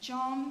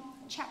John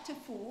chapter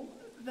 4,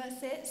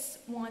 verses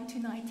 1 to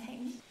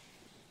 19.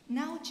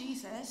 Now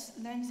Jesus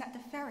learned that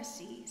the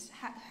Pharisees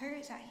had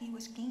heard that he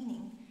was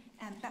gaining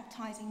and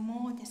baptizing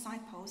more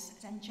disciples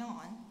than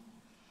John,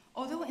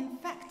 although in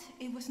fact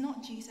it was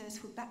not Jesus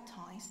who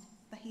baptized,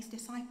 but his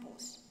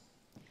disciples.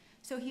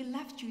 So he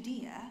left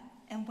Judea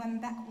and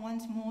went back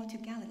once more to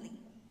Galilee.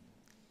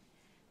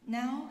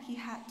 Now he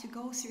had to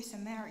go through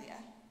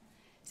Samaria.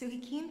 So he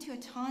came to a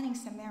town in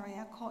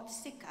Samaria called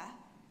Sychar,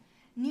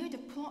 near the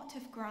plot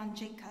of ground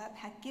Jacob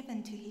had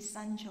given to his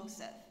son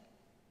Joseph.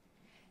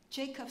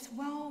 Jacob's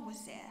well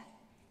was there,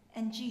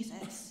 and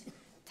Jesus,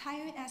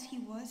 tired as he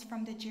was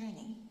from the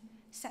journey,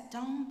 sat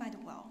down by the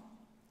well.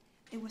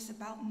 It was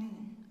about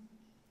noon.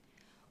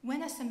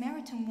 When a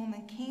Samaritan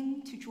woman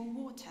came to draw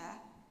water,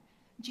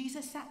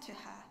 Jesus said to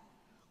her,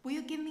 "Will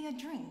you give me a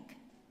drink?"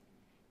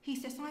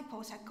 His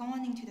disciples had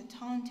gone into the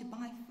town to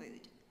buy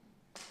food.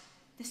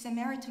 The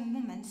Samaritan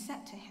woman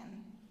said to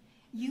him,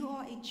 "You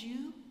are a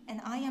Jew, and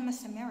I am a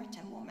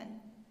Samaritan woman.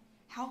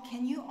 How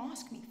can you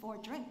ask me for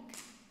a drink?"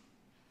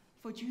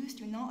 For Jews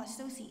do not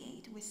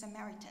associate with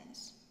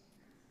Samaritans.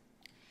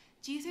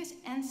 Jesus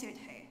answered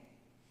her,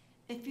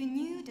 "If you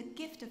knew the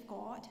gift of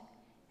God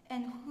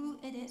and who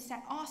it is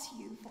that asks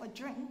you for a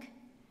drink,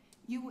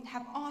 you would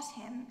have asked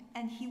him,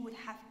 and he would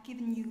have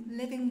given you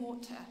living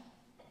water."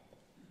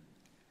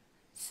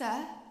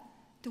 "Sir,"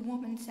 the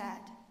woman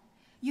said,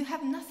 "you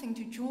have nothing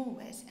to draw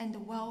with, and the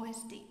well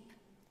is deep.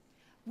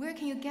 Where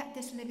can you get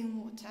this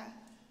living water?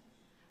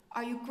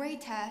 Are you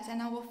greater than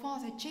our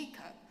father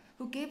Jacob,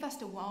 who gave us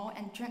the well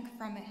and drank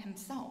from it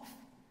himself,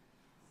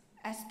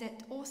 as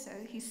did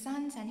also his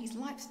sons and his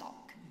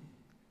livestock?"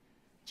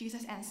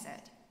 Jesus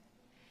answered,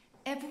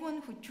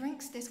 "Everyone who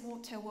drinks this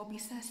water will be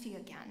thirsty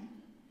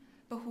again,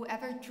 but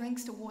whoever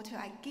drinks the water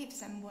I give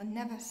them will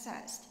never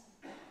thirst.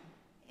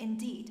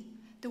 Indeed,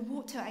 the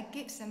water I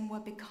give them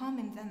will become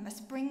in them a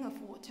spring of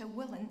water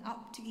welling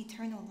up to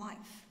eternal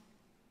life."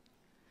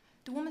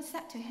 The woman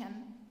said to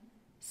him,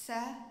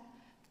 "Sir,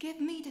 give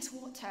me this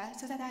water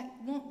so that I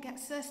won't get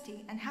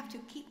thirsty and have to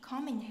keep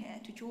coming here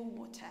to draw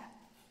water."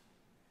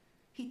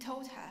 He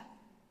told her,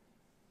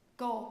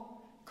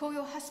 "Go, call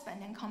your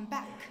husband and come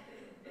back."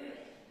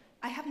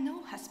 "I have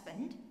no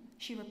husband,"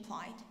 she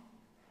replied.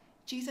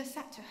 Jesus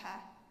said to her,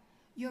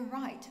 "You're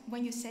right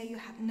when you say you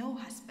have no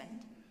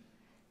husband.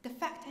 The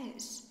fact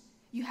is,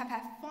 you have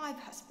had 5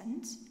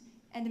 husbands,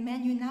 and the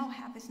man you now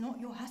have is not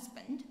your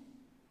husband.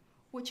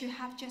 What you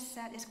have just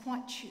said is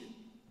quite true."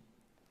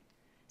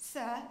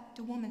 "Sir,"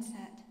 the woman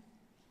said,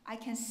 "I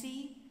can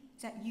see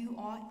that you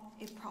are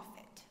a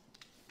prophet."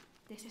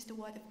 This is the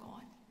word of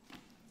God.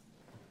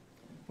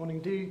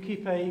 Morning. Do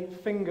keep a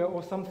finger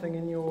or something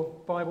in your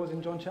Bibles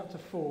in John chapter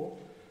 4.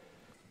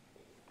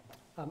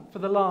 For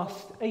the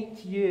last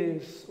 8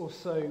 years or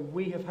so,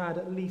 we have had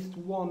at least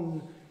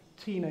one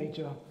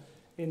teenager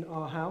in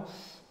our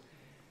house,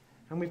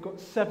 and we've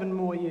got 7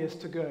 more years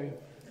to go.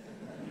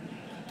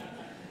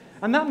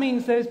 And that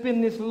means there's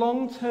been this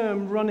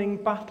long-term running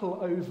battle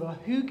over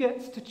who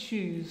gets to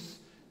choose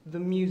the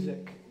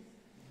music.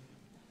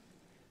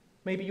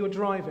 Maybe you're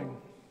driving.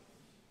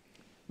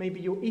 Maybe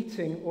you're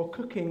eating or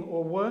cooking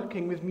or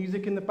working with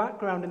music in the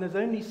background, and there's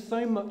only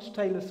so much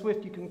Taylor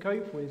Swift you can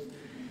cope with.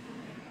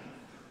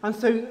 And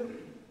so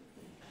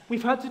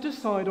we've had to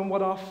decide on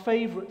what our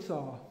favourites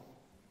are.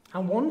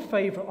 And one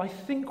favourite I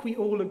think we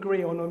all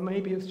agree on, or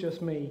maybe it's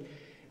just me,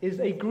 is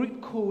a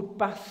group called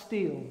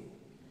Bastille.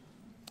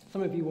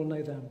 Some of you will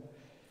know them.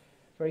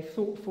 Very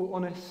thoughtful,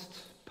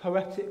 honest,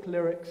 poetic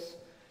lyrics,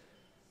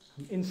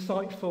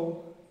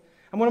 insightful.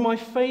 And one of my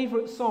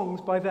favourite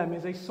songs by them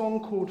is a song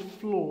called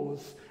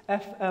Flaws,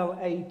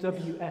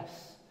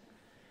 F-L-A-W-S.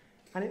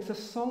 And it's a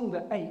song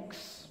that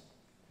aches.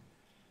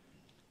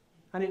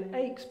 And it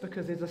aches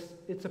because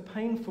it's a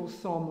painful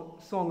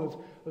song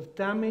of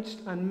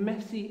damaged and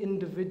messy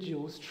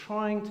individuals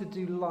trying to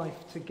do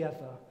life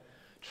together,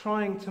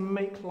 trying to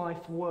make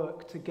life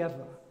work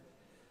together.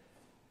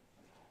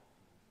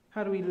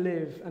 How do we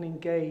live and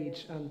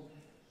engage and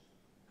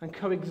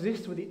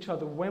coexist with each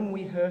other when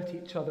we hurt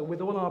each other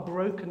with all our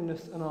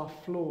brokenness and our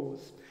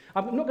flaws?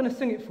 I'm not going to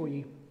sing it for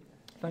you,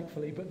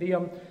 thankfully, but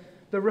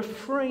the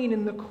refrain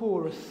in the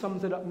chorus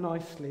sums it up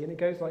nicely, and it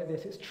goes like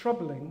this. It's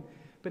troubling,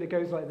 but it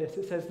goes like this.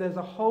 It says, "There's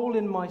a hole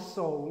in my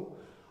soul,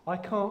 I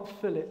can't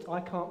fill it, I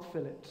can't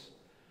fill it.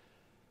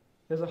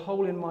 There's a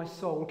hole in my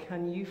soul,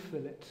 can you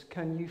fill it,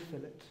 can you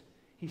fill it?"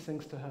 He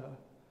sings to her.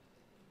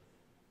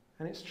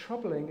 And it's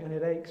troubling and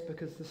it aches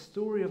because the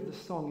story of the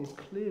song is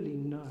clearly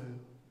no.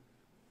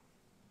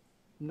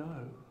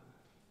 No.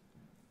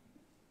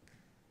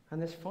 And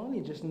there's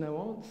finally just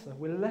no answer.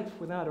 We're left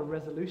without a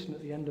resolution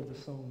at the end of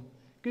the song.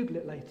 Google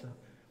it later.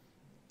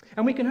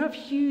 And we can have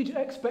huge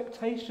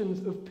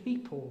expectations of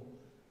people.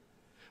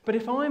 But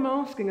if I'm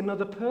asking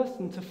another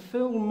person to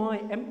fill my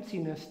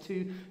emptiness,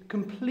 to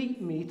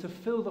complete me, to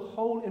fill the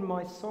hole in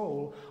my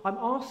soul, I'm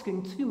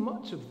asking too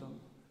much of them.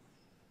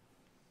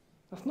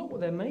 That's not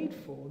what they're made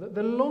for.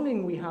 The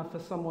longing we have for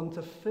someone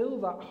to fill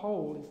that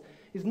hole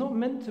is not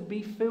meant to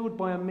be filled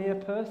by a mere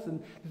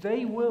person.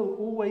 They will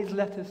always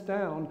let us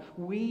down.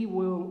 We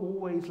will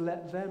always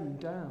let them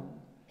down.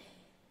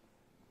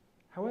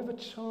 However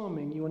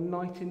charming your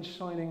knight in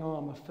shining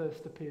armour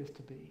first appears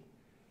to be,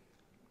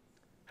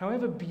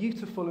 however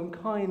beautiful and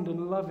kind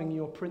and loving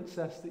your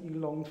princess that you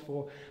longed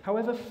for,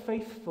 however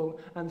faithful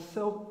and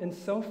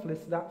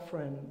selfless that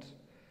friend,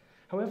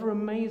 however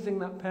amazing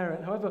that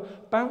parent, however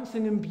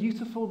bouncing and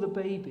beautiful the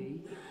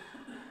baby,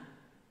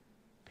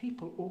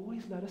 people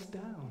always let us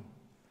down.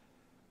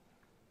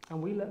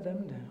 And we let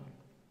them down.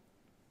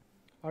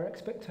 Our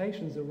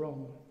expectations are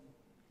wrong.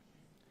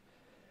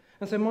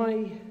 And so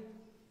my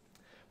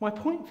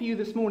point for you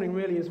this morning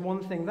really is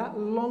one thing. That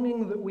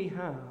longing that we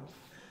have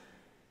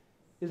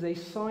is a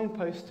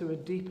signpost to a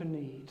deeper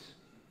need.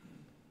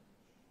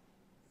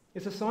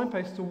 It's a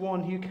signpost to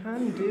one who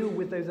can deal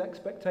with those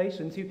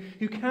expectations,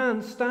 who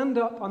can stand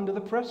up under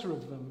the pressure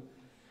of them,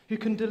 who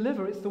can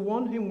deliver. It's the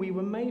one whom we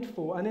were made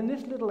for. And in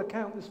this little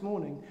account this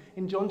morning,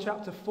 in John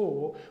chapter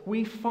 4,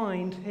 we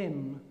find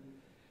him.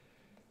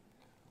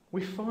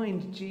 We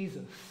find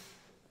Jesus.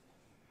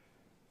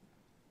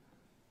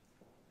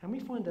 And we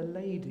find a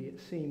lady, it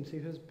seems, who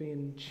has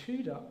been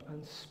chewed up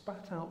and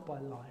spat out by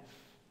life.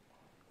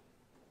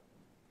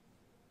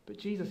 But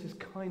Jesus is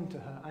kind to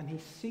her, and he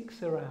seeks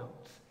her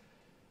out,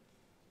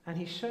 and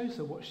he shows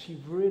her what she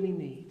really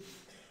needs.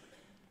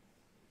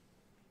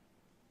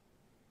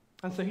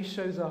 And so he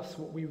shows us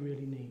what we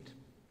really need.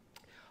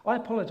 I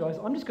apologise,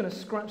 I'm just going to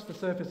scratch the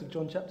surface of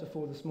John chapter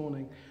 4 this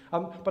morning.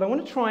 But I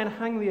want to try and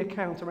hang the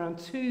account around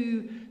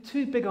two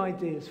big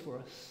ideas for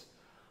us.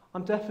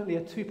 I'm definitely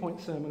a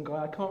 2-point sermon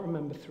guy. I can't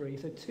remember 3,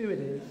 so 2 it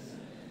is.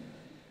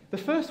 The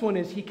first one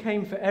is he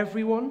came for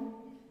everyone.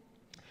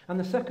 And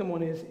the second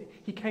one is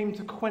he came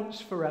to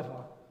quench forever.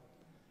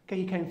 Okay,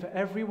 he came for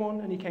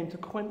everyone and he came to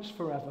quench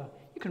forever.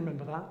 You can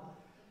remember that.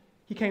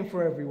 He came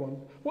for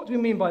everyone. What do we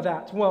mean by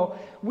that? Well,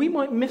 we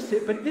might miss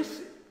it, but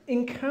this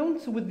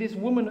encounter with this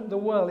woman at the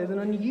well is an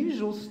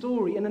unusual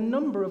story in a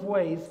number of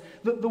ways.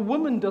 That the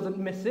woman doesn't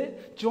miss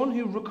it. John,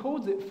 who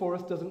records it for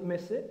us, doesn't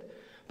miss it.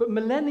 But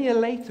millennia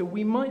later,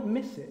 we might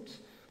miss it.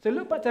 So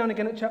look back down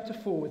again at chapter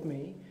 4 with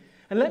me,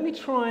 and let me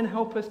try and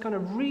help us kind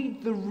of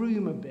read the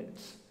room a bit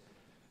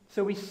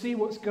so we see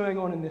what's going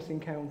on in this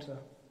encounter.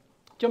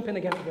 Jump in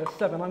again to verse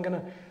 7.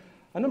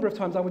 A number of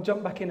times I would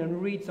jump back in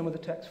and read some of the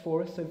text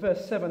for us. So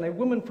verse 7, a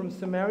woman from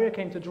Samaria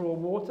came to draw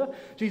water.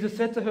 Jesus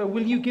said to her,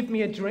 "Will you give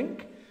me a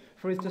drink?"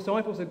 For his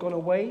disciples had gone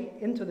away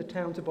into the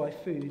town to buy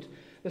food.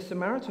 The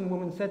Samaritan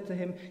woman said to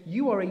him,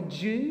 "You are a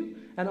Jew,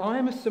 and I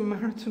am a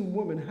Samaritan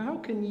woman. How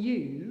can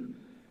you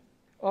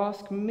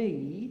ask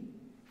me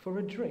for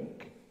a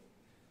drink?"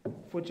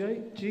 For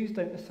Jews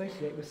don't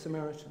associate with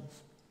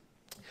Samaritans.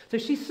 So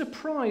she's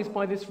surprised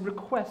by this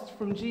request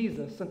from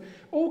Jesus, and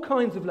all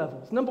kinds of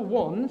levels. Number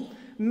one,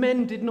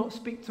 men did not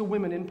speak to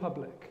women in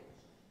public.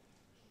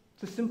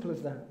 It's as simple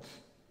as that.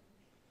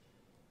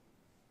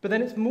 But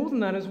then it's more than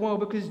that as well,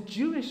 because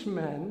Jewish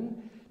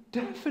men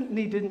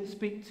definitely didn't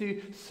speak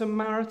to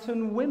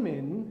Samaritan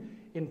women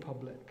in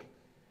public.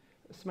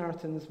 The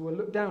Samaritans were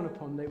looked down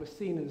upon. They were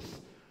seen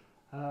as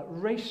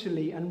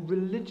racially and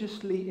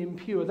religiously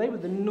impure. They were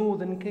the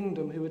northern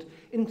kingdom who had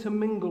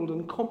intermingled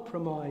and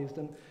compromised,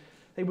 and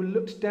they were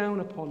looked down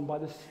upon by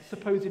the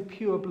supposed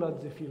pure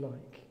bloods, if you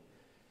like.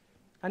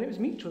 And it was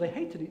mutual. They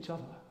hated each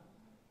other.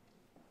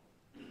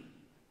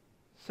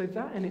 So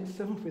that in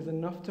itself is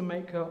enough to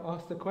make her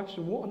ask the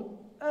question, what on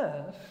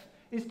earth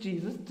is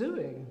Jesus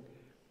doing?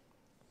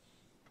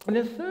 And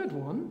the third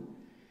one,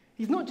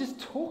 he's not just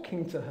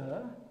talking to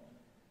her.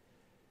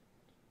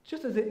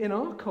 Just as in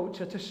our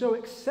culture, to show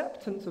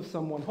acceptance of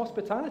someone,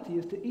 hospitality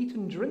is to eat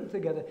and drink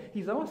together.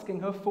 He's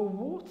asking her for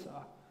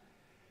water.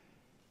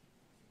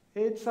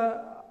 It's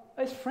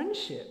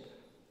friendship.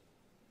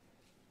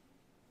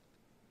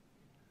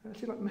 And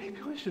she's like, maybe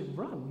I should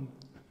run.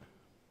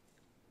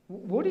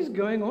 What is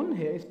going on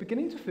here? It's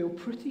beginning to feel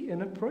pretty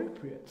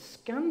inappropriate,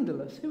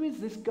 scandalous. Who is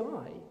this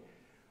guy?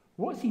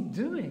 What's he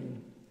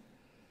doing?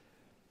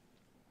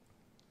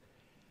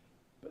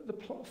 But the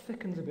plot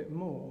thickens a bit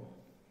more.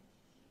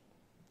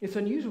 It's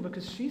unusual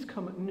because she's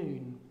come at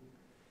noon,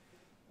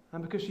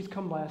 and because she's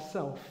come by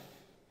herself.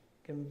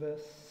 In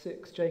verse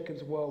 6,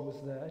 Jacob's well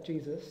was there.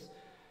 Jesus,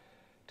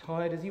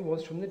 tired as he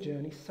was from the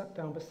journey, sat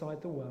down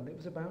beside the well. It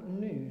was about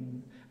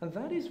noon. And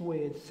that is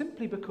weird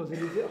simply because it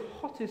is the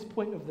hottest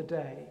point of the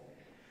day.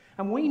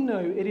 And we know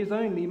it is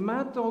only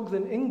mad dogs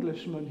and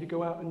Englishmen who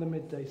go out in the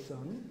midday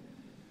sun.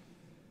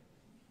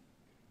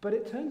 But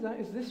it turns out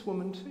it's this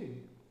woman too.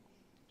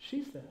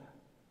 She's there.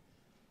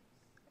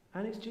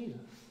 And it's Jesus.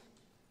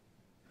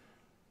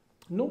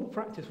 Normal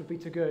practice would be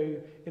to go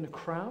in a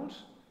crowd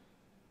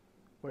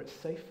where it's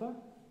safer,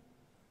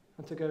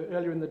 and to go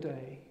earlier in the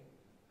day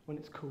when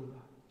it's cooler.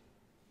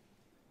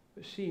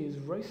 But she is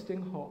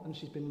roasting hot and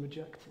she's been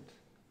rejected.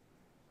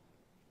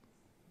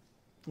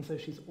 And so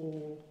she's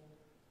all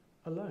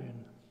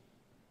alone.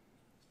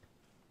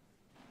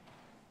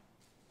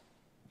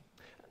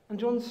 And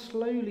John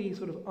slowly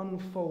sort of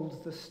unfolds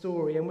the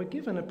story, and we're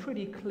given a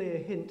pretty clear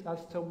hint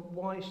as to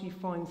why she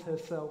finds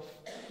herself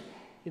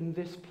in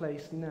this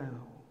place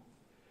now.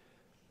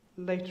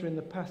 Later in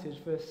the passage,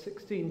 verse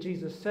 16,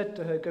 Jesus said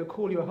to her, "Go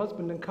call your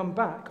husband and come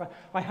back."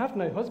 I have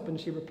no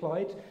husband, she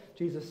replied.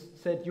 Jesus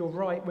said, "You're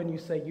right when you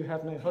say you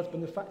have no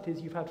husband. The fact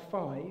is you've had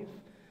 5,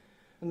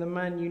 and the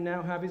man you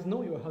now have is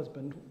not your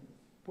husband.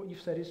 What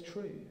you've said is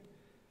true."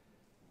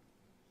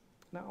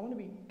 Now, I want to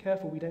be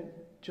careful we don't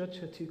judge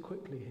her too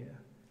quickly here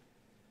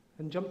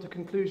and jump to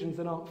conclusions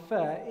that aren't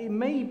fair. It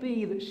may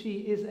be that she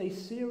is a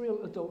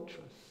serial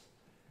adulteress.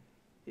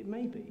 It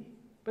may be.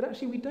 But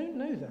actually, we don't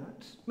know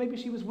that. Maybe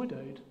she was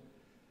widowed.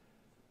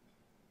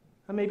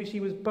 And maybe she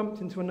was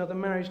bumped into another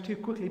marriage too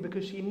quickly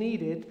because she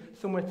needed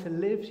somewhere to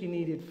live, she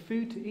needed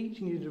food to eat,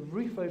 she needed a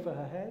roof over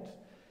her head.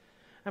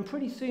 And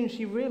pretty soon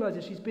she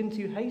realizes she's been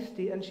too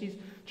hasty and she's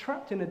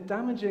trapped in a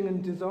damaging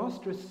and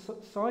disastrous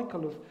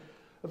cycle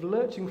of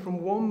lurching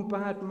from one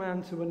bad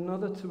man to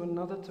another,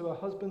 to a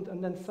husband,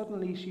 and then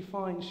suddenly she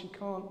finds she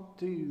can't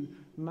do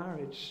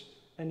marriage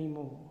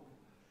anymore.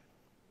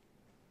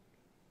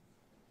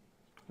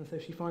 And so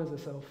she finds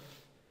herself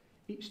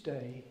each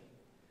day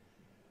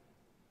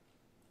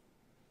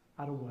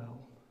at a well,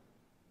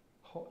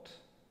 hot,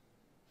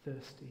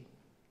 thirsty,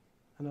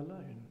 and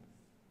alone.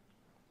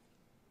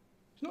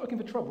 She's not looking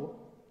for trouble,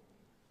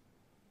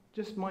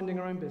 just minding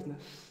her own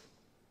business,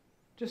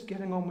 just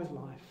getting on with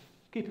life,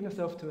 keeping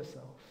herself to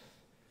herself.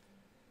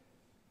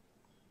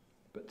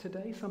 But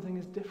today something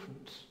is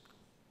different.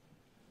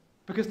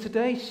 Because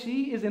today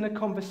she is in a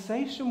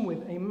conversation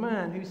with a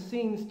man who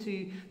seems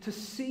to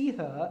see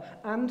her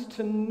and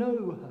to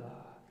know her.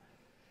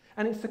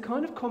 And it's the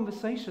kind of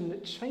conversation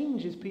that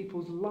changes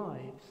people's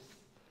lives.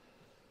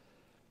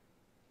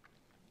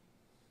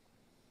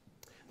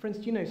 Friends,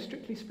 do you know,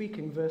 strictly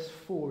speaking, verse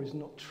 4 is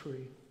not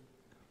true.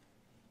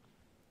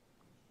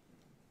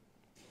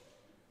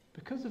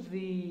 Because of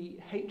the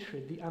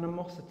hatred, the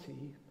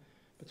animosity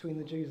between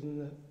the Jews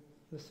and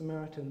the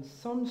Samaritans,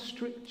 some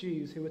strict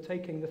Jews who were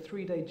taking the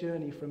 3-day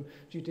journey from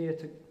Judea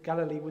to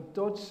Galilee would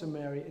dodge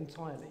Samaria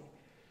entirely.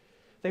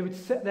 They would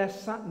set their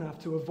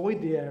sat-nav to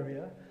avoid the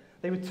area.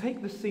 They would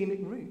take the scenic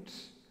route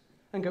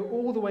and go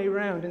all the way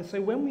around. And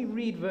so when we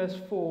read verse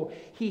 4,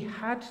 he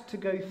had to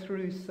go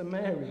through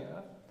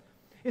Samaria,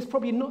 it's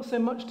probably not so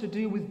much to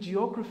do with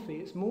geography,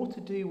 it's more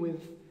to do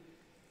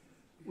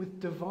with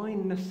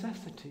divine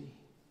necessity.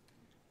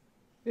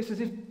 It's as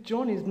if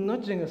John is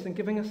nudging us and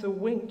giving us a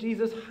wink.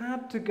 Jesus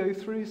had to go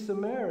through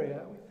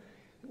Samaria.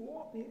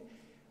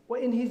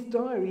 Well, in his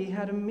diary, he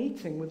had a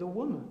meeting with a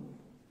woman,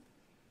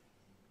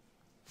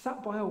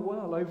 sat by a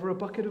well over a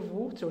bucket of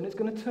water, and it's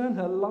going to turn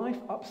her life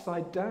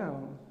upside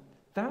down.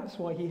 That's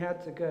why he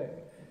had to go.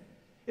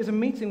 It's a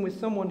meeting with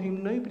someone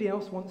whom nobody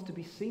else wants to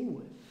be seen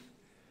with.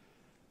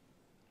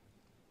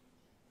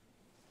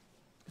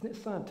 Isn't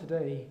it sad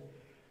today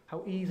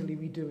how easily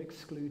we do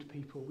exclude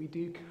people? We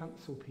do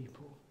cancel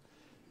people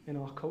in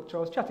our culture.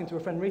 I was chatting to a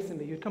friend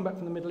recently who'd come back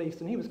from the Middle East,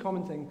 and he was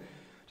commenting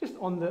just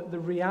on the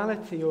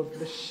reality of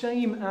the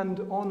shame and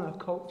honour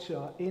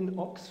culture in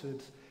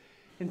Oxford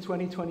in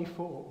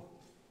 2024,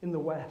 in the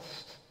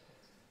West.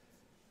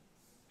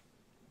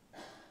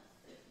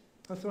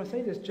 And so I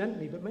say this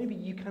gently, but maybe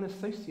you can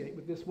associate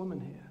with this woman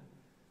here.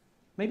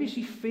 Maybe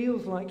she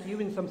feels like you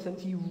in some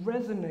sense, you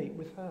resonate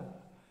with her.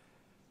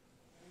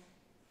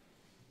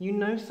 You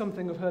know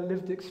something of her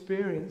lived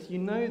experience. You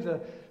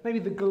know maybe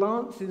the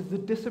glances, the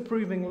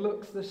disapproving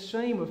looks, the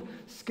shame of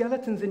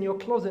skeletons in your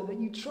closet that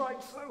you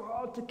tried so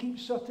hard to keep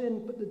shut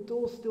in, but the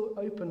door's still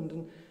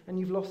opened and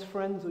you've lost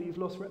friends or you've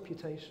lost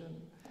reputation.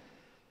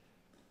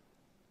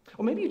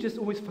 Or maybe you just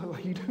always felt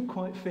like you don't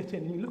quite fit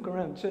in. And you look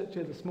around church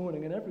here this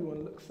morning and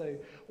everyone looks so,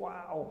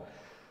 wow.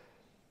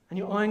 And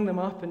you're eyeing them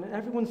up and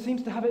everyone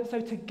seems to have it so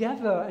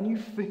together and you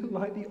feel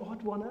like the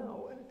odd one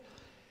out.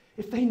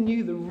 If they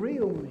knew the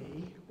real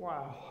me,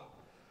 wow,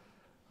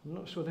 I'm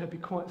not sure they'd be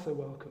quite so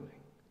welcoming.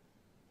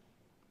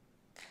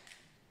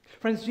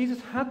 Friends, Jesus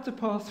had to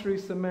pass through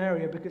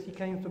Samaria because he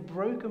came for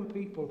broken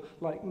people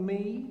like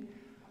me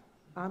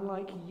and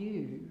like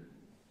you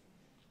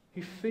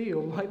who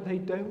feel like they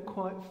don't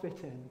quite fit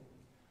in.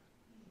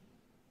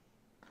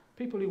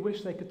 People who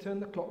wish they could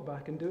turn the clock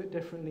back and do it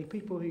differently.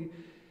 People who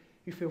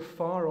feel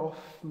far off,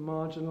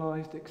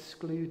 marginalised,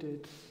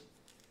 excluded,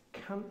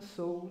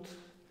 cancelled.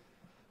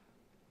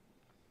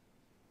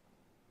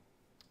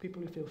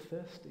 People who feel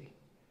thirsty.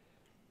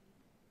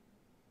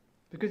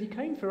 Because he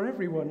came for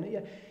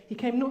everyone. He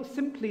came not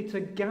simply to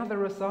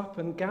gather us up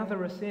and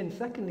gather us in.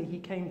 Secondly, he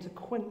came to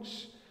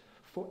quench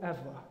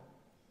forever.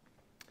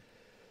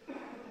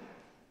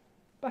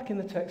 Back in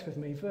the text with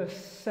me, verse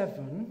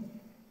 7.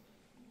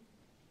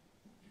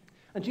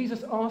 And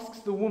Jesus asks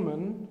the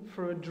woman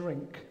for a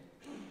drink.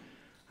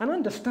 And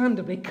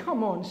understandably,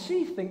 come on,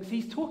 she thinks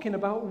he's talking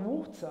about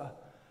water.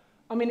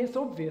 I mean, it's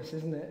obvious,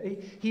 isn't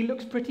it? He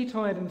looks pretty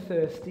tired and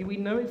thirsty. We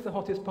know it's the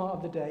hottest part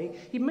of the day.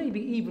 He maybe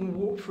even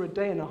walked for a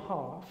day and a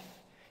half.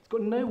 He's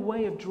got no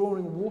way of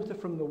drawing water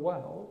from the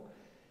well.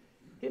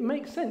 It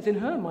makes sense. In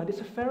her mind, it's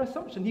a fair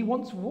assumption. He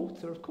wants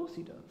water. Of course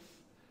he does.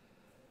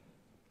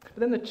 But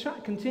then the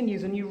chat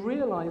continues, and you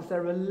realise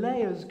there are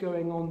layers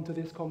going on to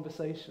this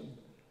conversation.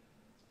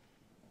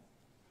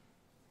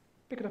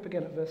 Pick it up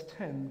again at verse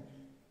 10.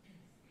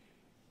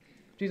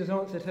 Jesus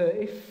answered her,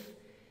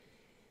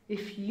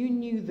 If you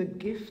knew the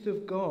gift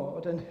of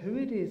God and who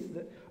it is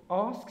that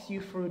asks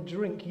you for a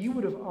drink, you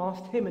would have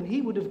asked him and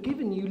he would have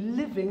given you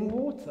living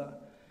water.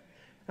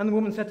 And the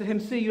woman said to him,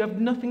 See, you have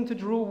nothing to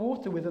draw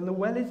water with and the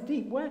well is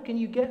deep. Where can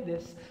you get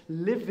this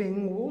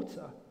living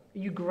water? Are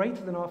you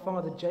greater than our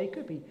father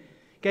Jacob? He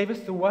gave us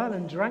the well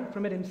and drank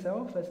from it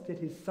himself, as did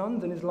his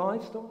sons and his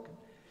livestock.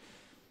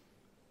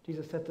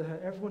 Jesus said to her,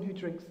 Everyone who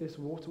drinks this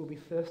water will be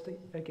thirsty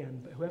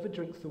again, but whoever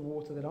drinks the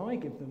water that I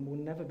give them will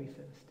never be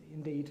thirsty.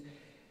 Indeed,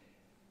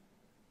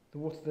 the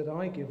water that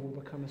I give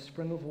will become a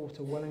spring of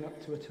water welling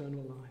up to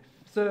eternal life.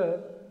 Sir,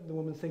 the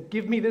woman said,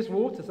 Give me this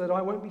water so that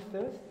I won't be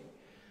thirsty.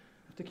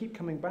 I have to keep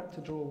coming back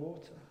to draw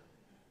water.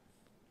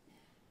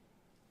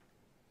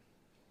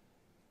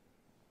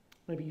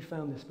 Maybe you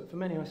found this, but for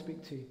many I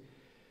speak to,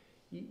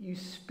 you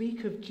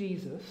speak of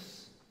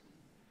Jesus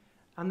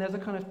and there's a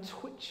kind of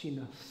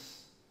twitchiness.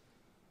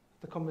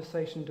 The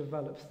conversation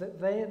develops,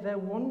 that they're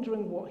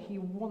wondering what he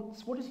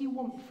wants. What does he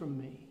want from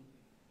me?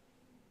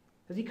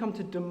 Has he come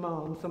to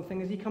demand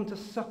something? Has he come to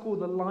suck all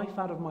the life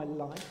out of my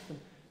life and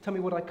tell me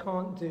what I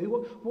can't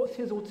do? What's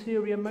his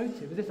ulterior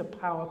motive? Is this a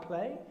power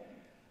play?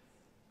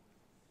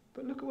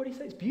 But look at what he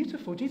says. It's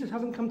beautiful. Jesus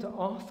hasn't come to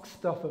ask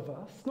stuff of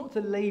us, not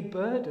to lay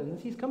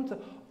burdens. He's come to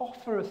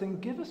offer us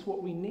and give us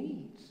what we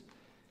need,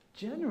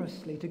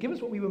 generously, to give us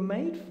what we were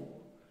made for,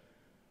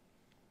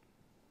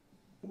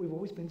 what we've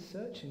always been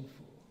searching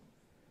for.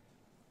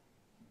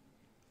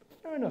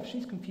 Fair enough,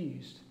 she's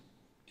confused.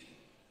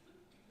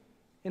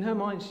 In her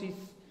mind,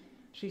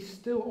 she's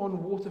still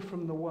on water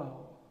from the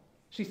well.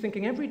 She's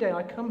thinking, every day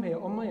I come here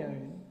on my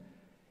own,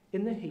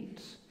 in the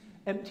heat,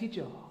 empty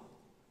jar,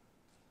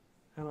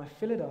 and I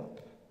fill it up,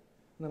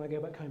 and then I go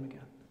back home again.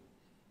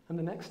 And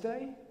the next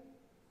day,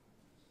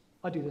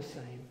 I do the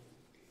same,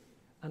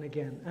 and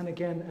again, and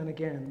again, and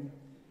again.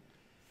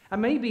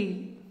 And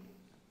maybe,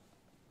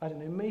 I don't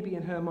know, maybe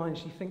in her mind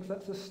she thinks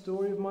that's the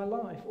story of my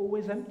life,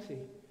 always empty.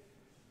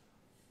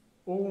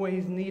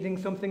 Always needing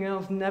something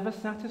else, never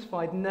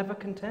satisfied, never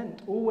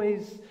content,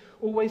 always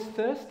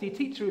thirsty.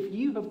 Teacher, if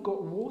you have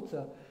got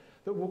water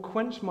that will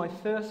quench my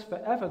thirst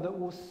forever, that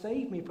will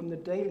save me from the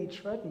daily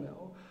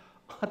treadmill,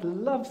 I'd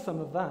love some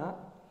of that.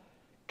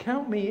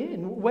 Count me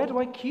in. Where do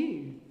I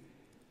queue?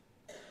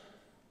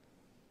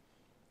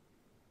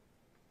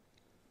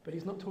 But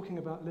he's not talking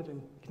about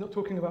living. He's not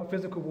talking about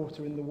physical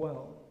water in the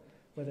well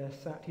where they're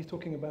sat. He's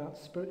talking about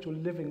spiritual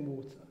living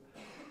water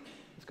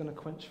that's going to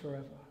quench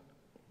forever.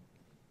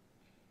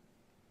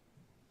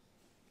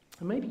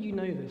 And maybe you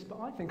know this, but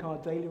I think our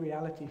daily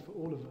reality for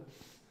all of us,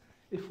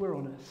 if we're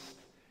honest,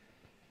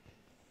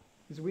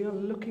 is we are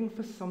looking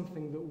for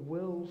something that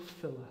will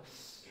fill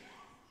us.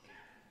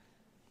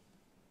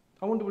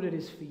 I wonder what it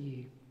is for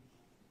you.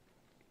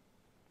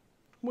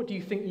 What do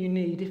you think you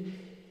need?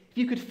 If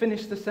you could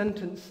finish the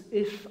sentence,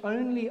 if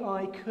only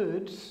I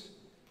could,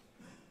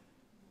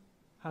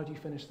 how do you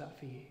finish that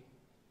for you?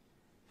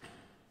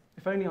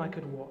 If only I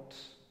could what?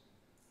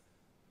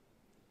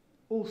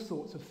 All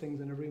sorts of things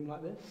in a room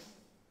like this.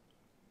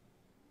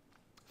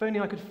 If only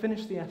I could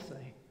finish the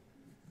essay.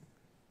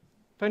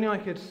 If only I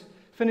could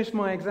finish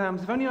my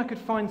exams. If only I could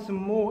find some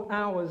more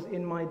hours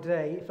in my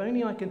day. If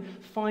only I can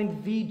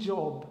find the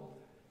job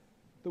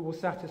that will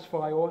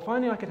satisfy. Or if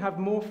only I could have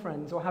more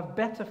friends or have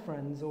better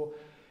friends. Or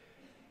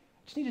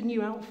I just need a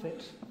new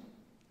outfit.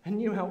 A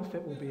new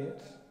outfit will be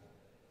it.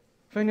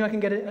 If only I can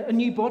get a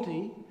new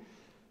body.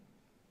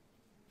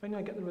 If only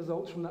I get the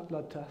results from that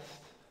blood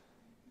test.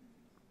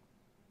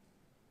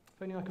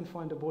 If only I can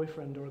find a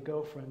boyfriend or a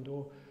girlfriend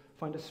or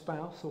find a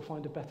spouse or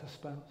find a better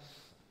spouse.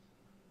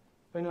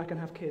 If only I can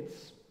have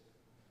kids.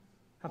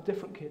 Have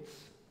different kids.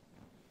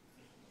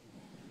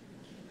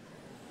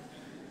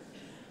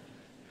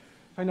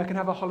 If only I can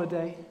have a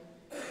holiday.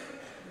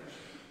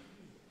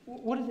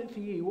 What is it for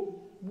you?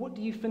 What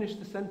do you finish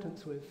the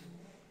sentence with?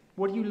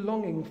 What are you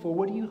longing for?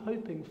 What are you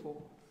hoping for?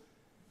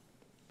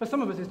 For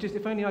some of us, it's just,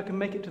 if only I can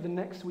make it to the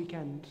next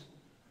weekend.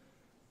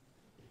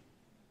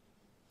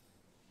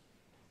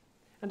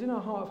 And in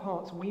our heart of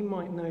hearts, we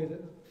might know that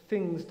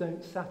things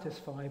don't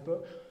satisfy,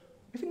 but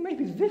we think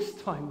maybe this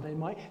time they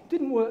might.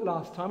 Didn't work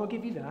last time, I'll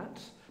give you that.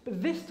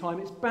 But this time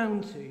it's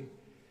bound to,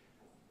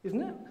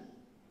 isn't it?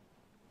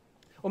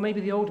 Or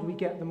maybe the older we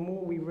get, the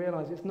more we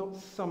realize it's not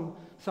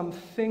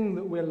something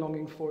that we're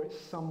longing for, it's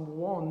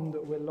someone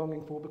that we're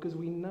longing for, because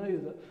we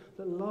know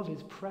that love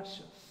is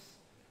precious.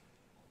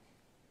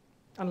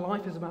 And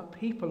life is about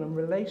people and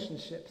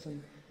relationships,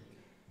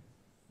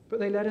 but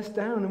they let us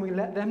down and we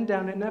let them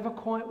down. It never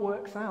quite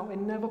works out. It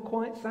never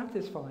quite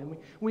satisfies.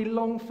 We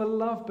long for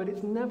love, but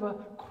it's never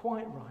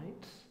quite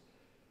right.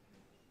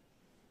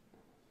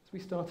 As we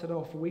started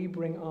off, we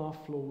bring our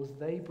flaws,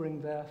 they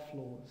bring their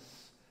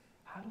flaws.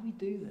 How do we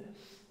do this?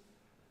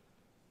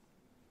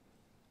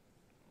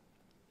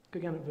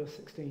 Look again at verse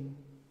 16.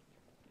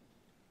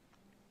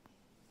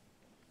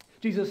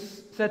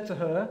 Jesus said to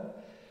her,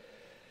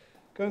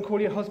 Go and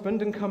call your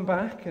husband and come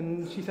back.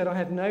 And she said, I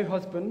have no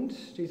husband.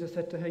 Jesus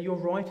said to her, you're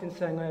right in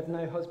saying I have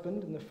no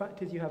husband. And the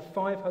fact is you have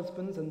 5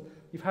 husbands, and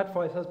you've had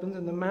 5 husbands,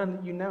 and the man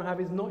that you now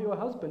have is not your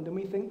husband. And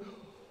we think,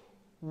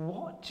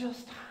 what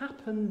just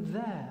happened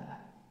there?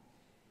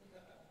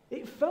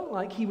 It felt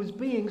like he was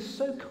being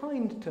so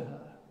kind to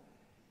her.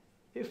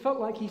 It felt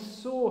like he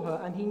saw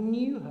her and he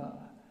knew her.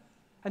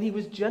 And he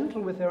was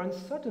gentle with her, and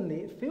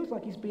suddenly it feels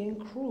like he's being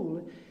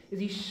cruel. Is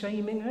he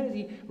shaming her? Is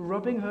he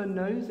rubbing her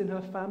nose in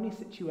her family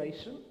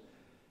situation?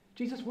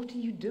 Jesus, what are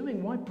you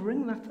doing? Why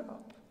bring that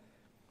up?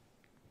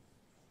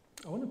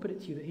 I want to put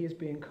it to you that he is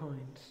being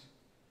kind.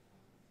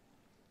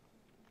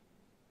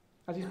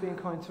 As he's being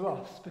kind to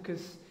us,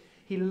 because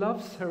he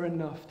loves her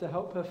enough to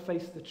help her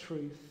face the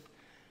truth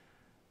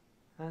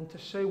and to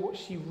show what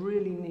she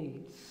really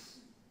needs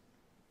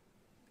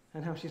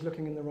and how she's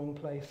looking in the wrong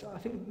place. I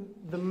think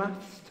the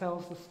maths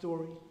tells the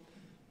story.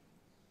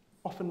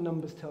 Often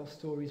numbers tell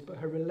stories, but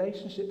her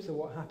relationships are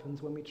what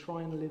happens when we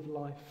try and live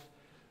life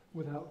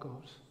without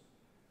God.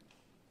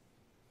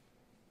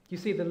 You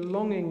see, the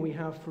longing we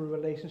have for a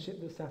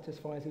relationship that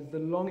satisfies is the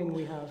longing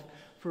we have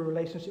for a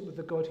relationship with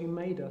the God who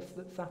made us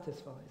that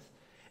satisfies.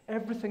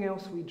 Everything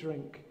else we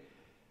drink,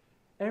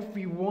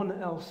 everyone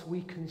else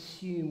we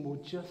consume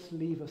will just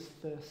leave us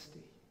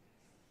thirsty.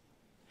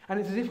 And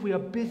it's as if we are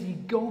busy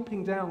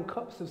gulping down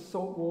cups of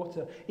salt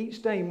water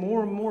each day,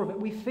 more and more of it.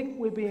 We think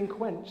we're being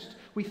quenched.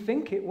 We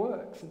think it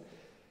works.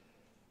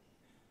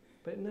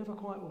 But it never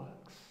quite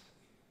works.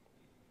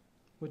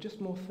 We're just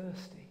more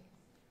thirsty.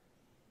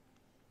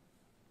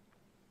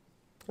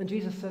 And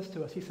Jesus says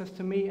to us, he says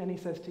to me and he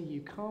says to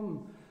you,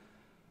 come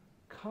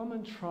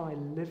and try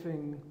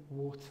living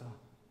water.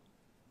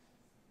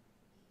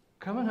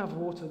 Come and have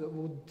water that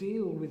will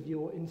deal with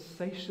your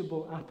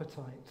insatiable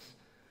appetites.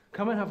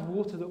 Come and have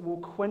water that will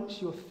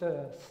quench your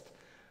thirst.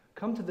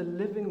 Come to the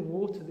living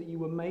water that you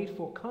were made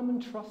for. Come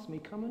and trust me.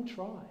 Come and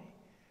try.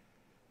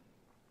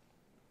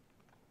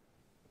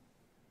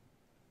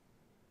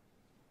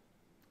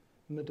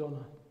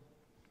 Madonna.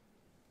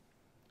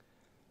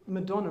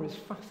 Madonna is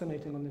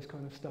fascinating on this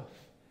kind of stuff,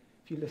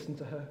 if you listen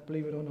to her,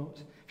 believe it or not.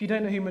 If you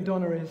don't know who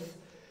Madonna is,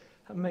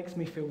 that makes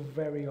me feel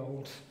very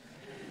old.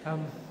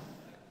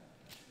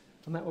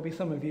 And that will be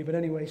some of you. But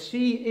anyway,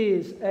 she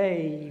is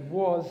or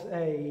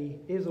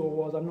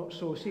was, I'm not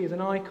sure. She is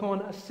an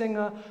icon, a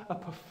singer, a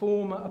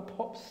performer, a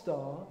pop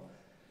star.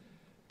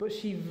 But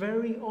she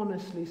very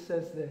honestly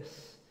says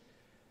this.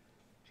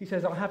 She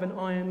says, I have an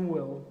iron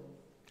will,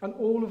 and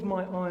all of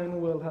my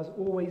iron will has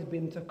always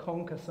been to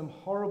conquer some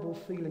horrible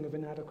feeling of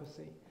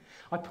inadequacy.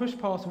 I push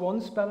past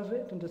one spell of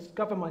it and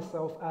discover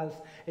myself as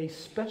a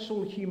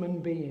special human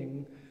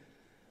being.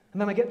 And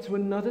then I get to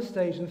another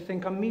stage and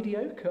think I'm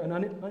mediocre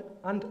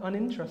and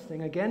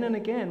uninteresting. Again and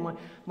again,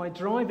 my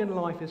drive in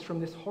life is from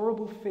this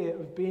horrible fear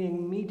of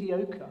being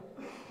mediocre.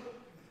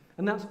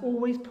 And that's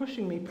always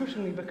pushing me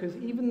because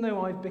even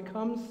though I've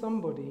become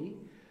somebody,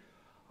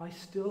 I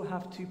still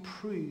have to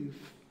prove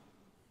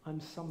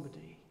I'm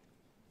somebody.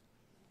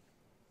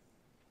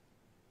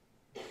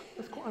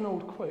 That's quite an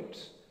old quote.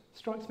 It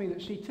strikes me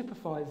that she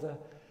typifies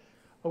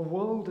a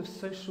world of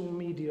social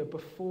media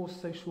before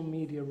social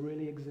media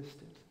really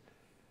existed.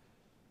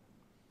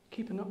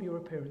 Keeping up your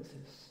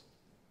appearances,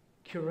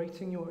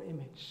 curating your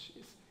image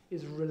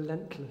is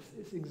relentless,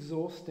 it's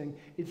exhausting,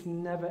 it's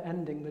never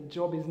ending, the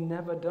job is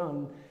never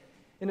done.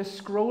 In a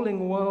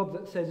scrolling world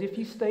that says if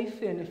you stay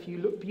thin, if you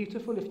look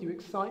beautiful, if you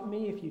excite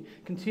me, if you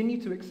continue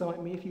to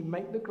excite me, if you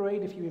make the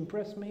grade, if you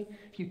impress me,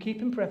 if you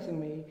keep impressing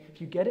me, if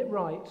you get it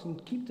right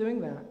and keep doing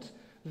that,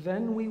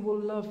 then we will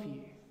love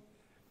you.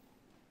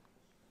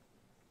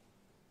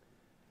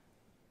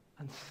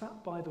 And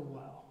sat by the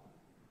well,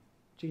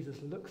 Jesus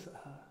looks at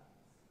her.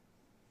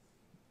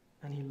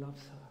 And he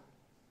loves her.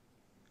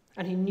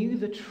 And he knew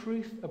the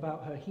truth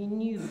about her. He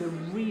knew the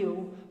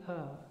real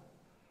her.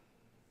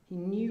 He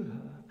knew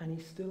her, and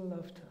he still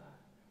loved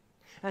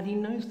her. And he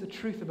knows the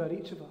truth about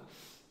each of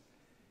us.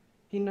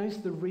 He knows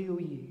the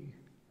real you.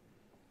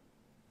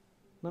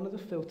 None of the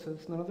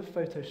filters, none of the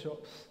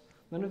photoshops,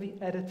 none of the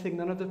editing,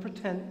 none of the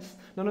pretense,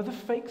 none of the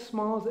fake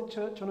smiles at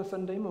church on a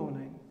Sunday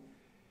morning.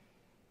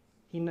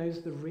 He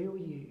knows the real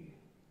you.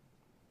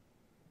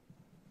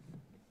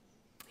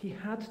 He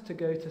had to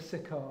go to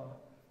Sychar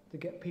to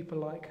get people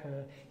like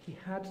her. He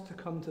had to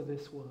come to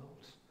this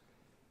world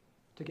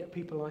to get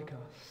people like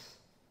us.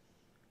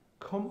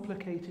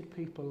 Complicated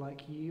people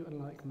like you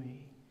and like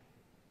me.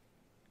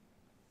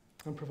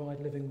 And provide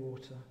living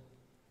water.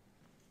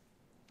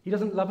 He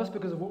doesn't love us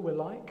because of what we're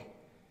like.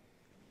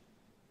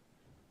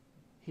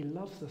 He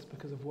loves us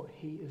because of what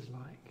he is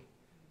like.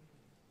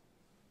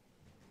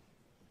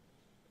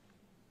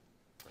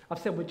 I've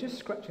said we're just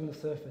scratching the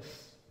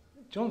surface.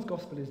 John's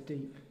gospel is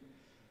deep.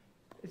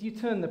 As you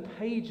turn the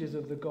pages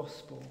of the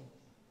gospel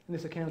in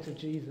this account of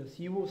Jesus,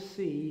 you will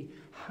see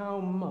how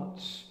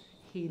much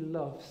he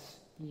loves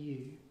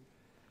you.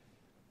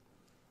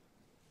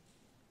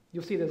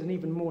 You'll see there's an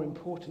even more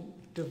important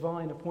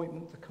divine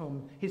appointment to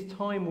come. His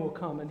time will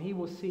come, and we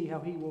will see how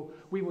he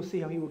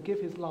will give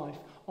his life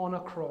on a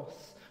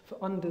cross for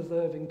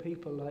undeserving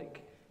people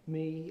like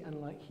me and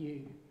like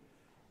you.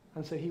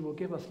 And so he will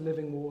give us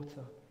living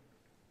water.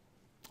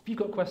 If you've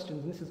got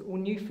questions, and this is all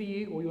new for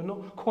you, or you're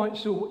not quite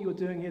sure what you're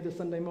doing here this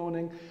Sunday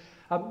morning,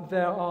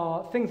 there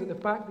are things at the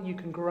back that you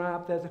can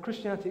grab. There's a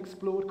Christianity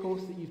Explored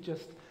course that you've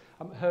just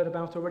heard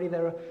about already.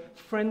 There are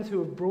friends who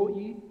have brought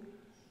you,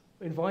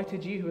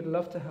 invited you, who would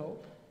love to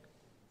help.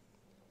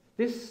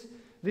 This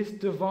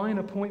divine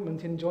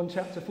appointment in John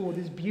chapter 4,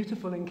 this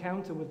beautiful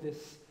encounter with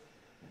this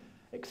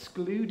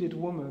excluded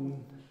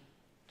woman,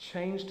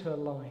 changed her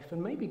life.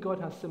 And maybe God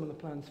has similar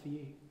plans for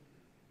you.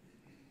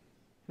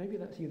 Maybe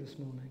that's you this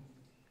morning.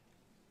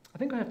 I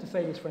think I have to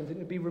say this, friends. It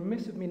would be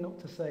remiss of me not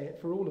to say it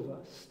for all of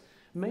us.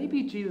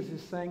 Maybe Jesus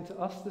is saying to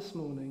us this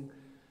morning,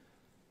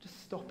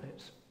 just stop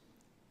it.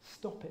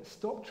 Stop it.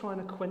 Stop trying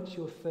to quench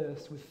your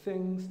thirst with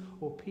things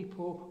or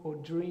people or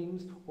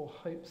dreams or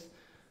hopes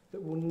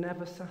that will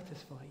never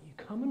satisfy you.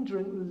 Come and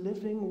drink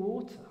living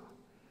water.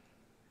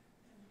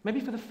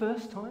 Maybe for the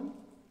first time.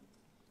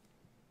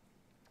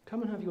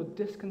 Come and have your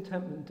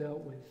discontentment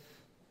dealt with.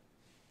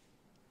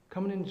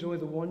 Come and enjoy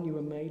the one you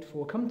were made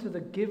for. Come to the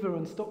giver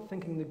and stop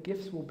thinking the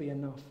gifts will be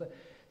enough. That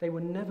they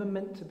were never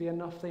meant to be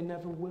enough. They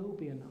never will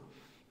be enough.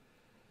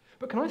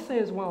 But can I say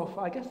as well,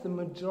 for I guess the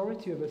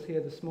majority of us here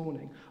this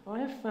morning, I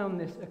have found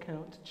this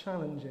account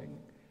challenging.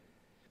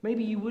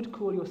 Maybe you would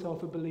call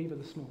yourself a believer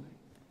this morning.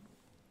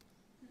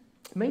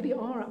 Maybe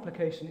our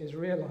application is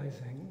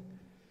realizing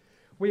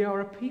we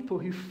are a people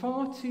who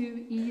far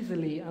too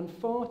easily and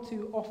far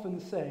too often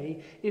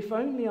say, if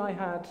only I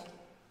had,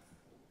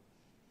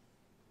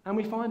 and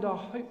we find our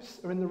hopes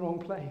are in the wrong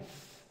place.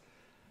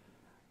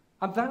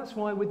 And that's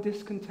why we're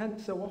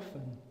discontent so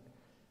often.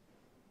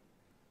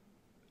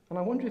 And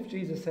I wonder if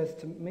Jesus says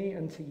to me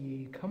and to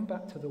you, come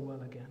back to the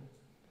well again.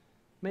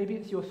 Maybe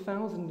it's your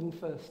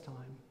 1001st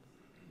time.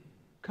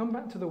 Come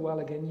back to the well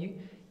again.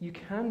 You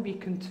can be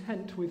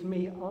content with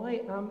me.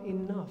 I am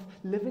enough.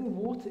 Living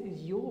water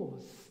is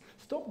yours.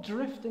 Stop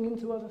drifting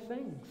into other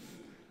things.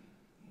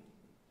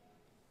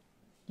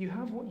 You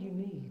have what you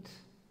need.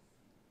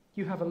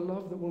 You have a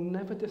love that will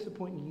never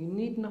disappoint you. You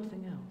need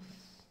nothing else.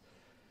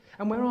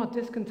 And where our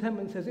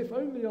discontentment says, if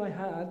only I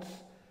had,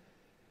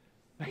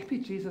 maybe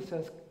Jesus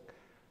says,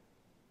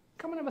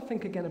 come and have a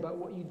think again about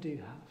what you do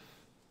have.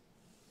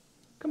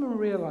 Come and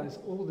realize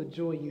all the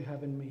joy you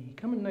have in me.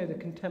 Come and know the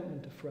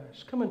contentment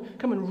afresh. Come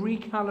and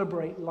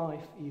recalibrate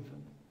life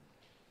even.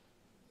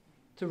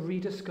 To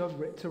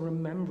rediscover it, to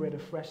remember it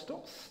afresh.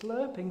 Stop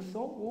slurping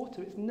salt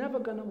water. It's never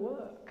going to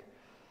work.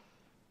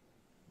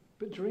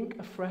 But drink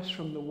afresh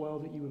from the well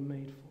that you were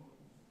made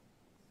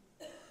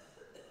for.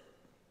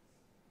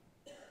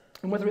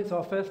 And whether it's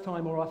our first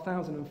time or our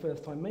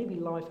 1001st time, maybe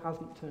life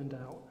hasn't turned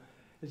out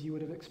as you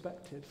would have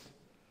expected.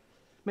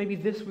 Maybe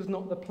this was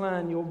not the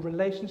plan, your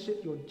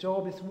relationship, your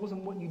job, this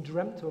wasn't what you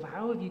dreamt of.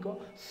 How have you got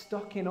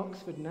stuck in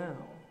Oxford now?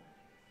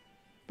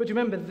 But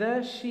remember,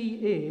 there she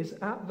is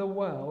at the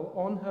well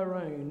on her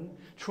own,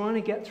 trying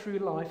to get through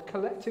life,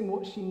 collecting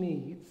what she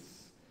needs.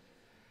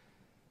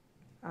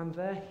 And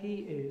there he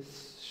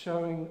is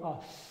showing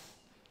us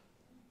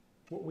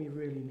what we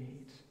really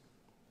need.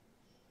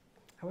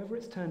 However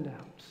it's turned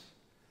out,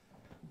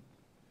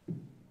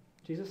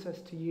 Jesus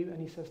says to you and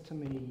he says to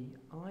me,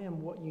 I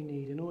am what you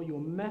need in all your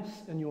mess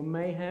and your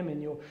mayhem,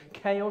 in your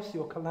chaos,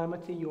 your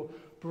calamity, your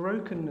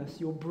brokenness,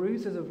 your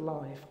bruises of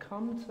life.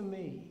 Come to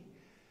me.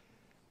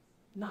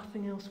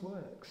 Nothing else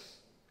works.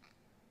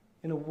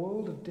 In a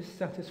world of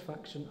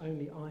dissatisfaction,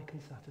 only I can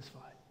satisfy.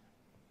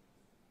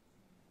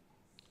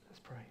 Let's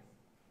pray.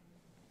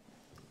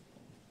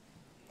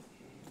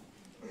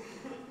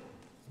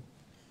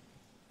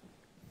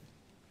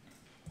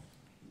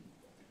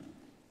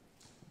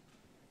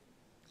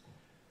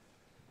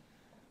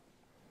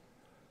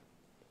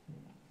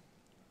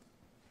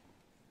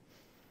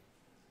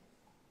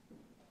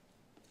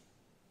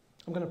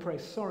 I'm going to pray,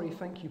 sorry,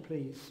 thank you,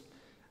 please.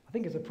 I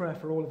think it's a prayer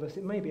for all of us.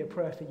 It may be a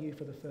prayer for you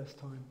for the first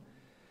time.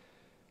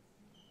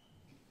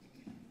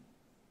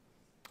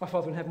 Our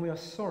Father in heaven, we are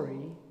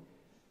sorry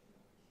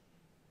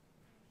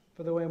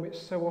for the way in which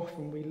so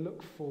often we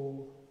look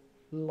for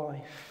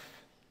life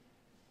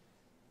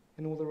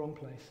in all the wrong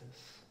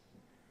places.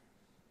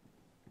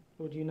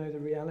 Lord, you know the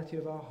reality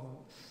of our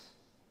hearts.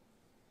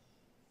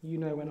 You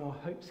know when our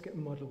hopes get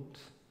muddled.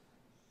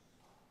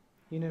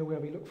 You know where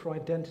we look for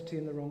identity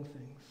in the wrong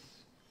things.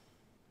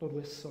 Lord,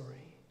 we're sorry.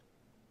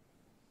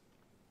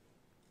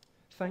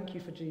 Thank you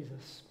for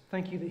Jesus.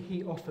 Thank you that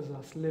he offers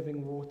us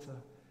living water.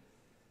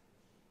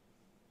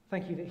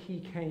 Thank you that he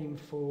came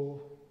for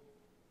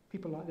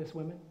people like this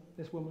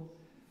woman.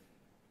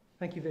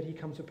 Thank you that he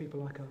comes for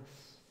people like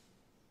us.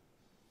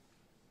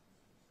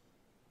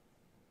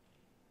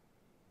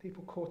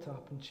 People caught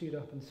up and chewed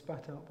up and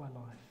spat out by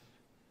life.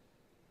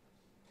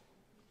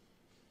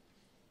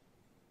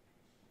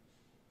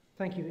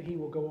 Thank you that he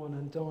will go on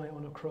and die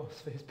on a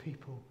cross for his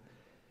people.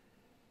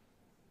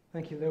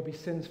 Thank you that there'll be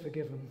sins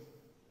forgiven.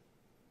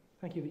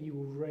 Thank you that you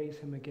will raise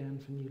him again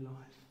for new life.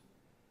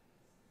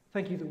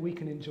 Thank you that we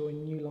can enjoy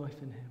new life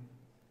in him.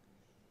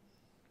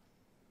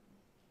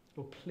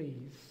 Lord,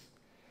 please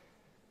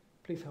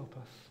help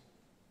us.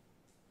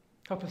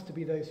 Help us to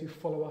be those who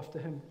follow after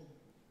him.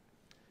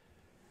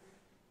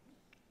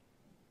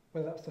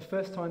 Whether that's the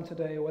first time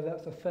today or whether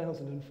that's the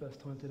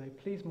 1,001st time today,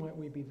 please might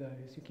we be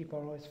those who keep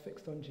our eyes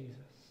fixed on Jesus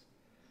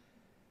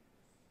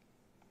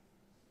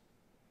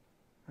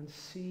and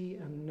see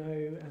and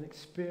know and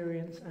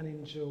experience and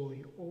enjoy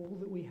all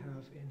that we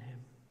have in him.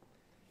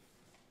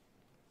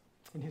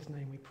 In his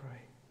name we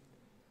pray.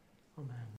 Amen.